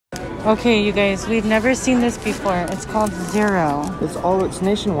Okay, you guys, we've never seen this before. It's called Zero. It's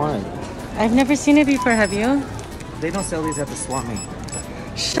nationwide. I've never seen it before, have you? They don't sell these at the swap meet.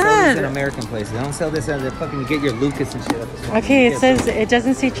 Shut Sell these in American places. They don't sell this at the fucking get your Lucas and shit at the swap meet. Okay, it says, it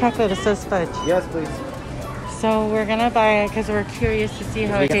doesn't say chocolate, it says fudge. Yes, please. So we're gonna buy it because we're curious to see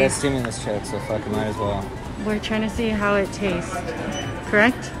how it We got that tastes. stimulus check, so fucking might as well. We're trying to see how it tastes.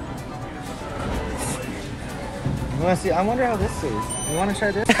 Correct? You wanna see? I wonder how this tastes. You wanna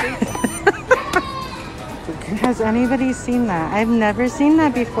try this? Has anybody seen that? I've never seen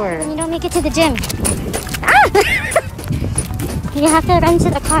that before. You don't make it to the gym. You have to run to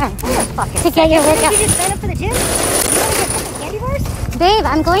the car to get your workout. You just sign up for the gym? You want to get fucking candy bars? Babe,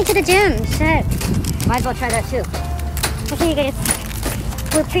 I'm going to the gym. Shit. Might as well try that too. Okay, you guys.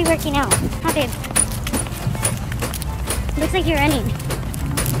 We're pre-working out. Huh, babe? Looks like you're running.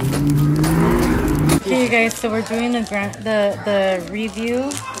 Okay, you guys, so we're doing the review,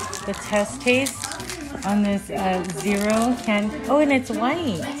 the test taste on this Zero candy. Oh, and it's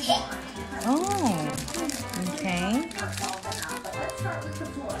white. Oh, okay.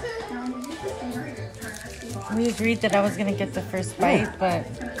 We agreed that I was gonna get the first bite, but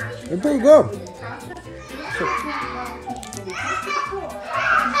It's pretty good.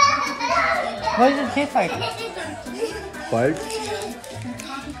 what does it taste like? Fudge.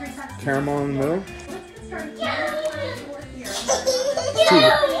 Caramel in the middle.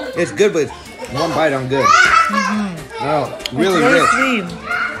 It's good, but it's one bite I'm good. Oh, really It's rich. really sweet.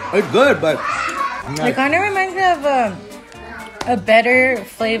 It's good, but It kind of reminds me of a better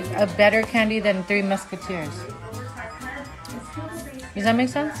flavor, a better candy than Three Musketeers. Does that make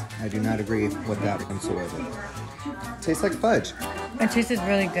sense? I do not agree with that whatsoever. Tastes like fudge. It tastes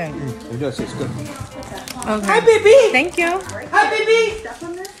really good. It does taste good. Okay. Hi, baby. Thank you. Hi, baby.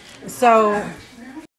 So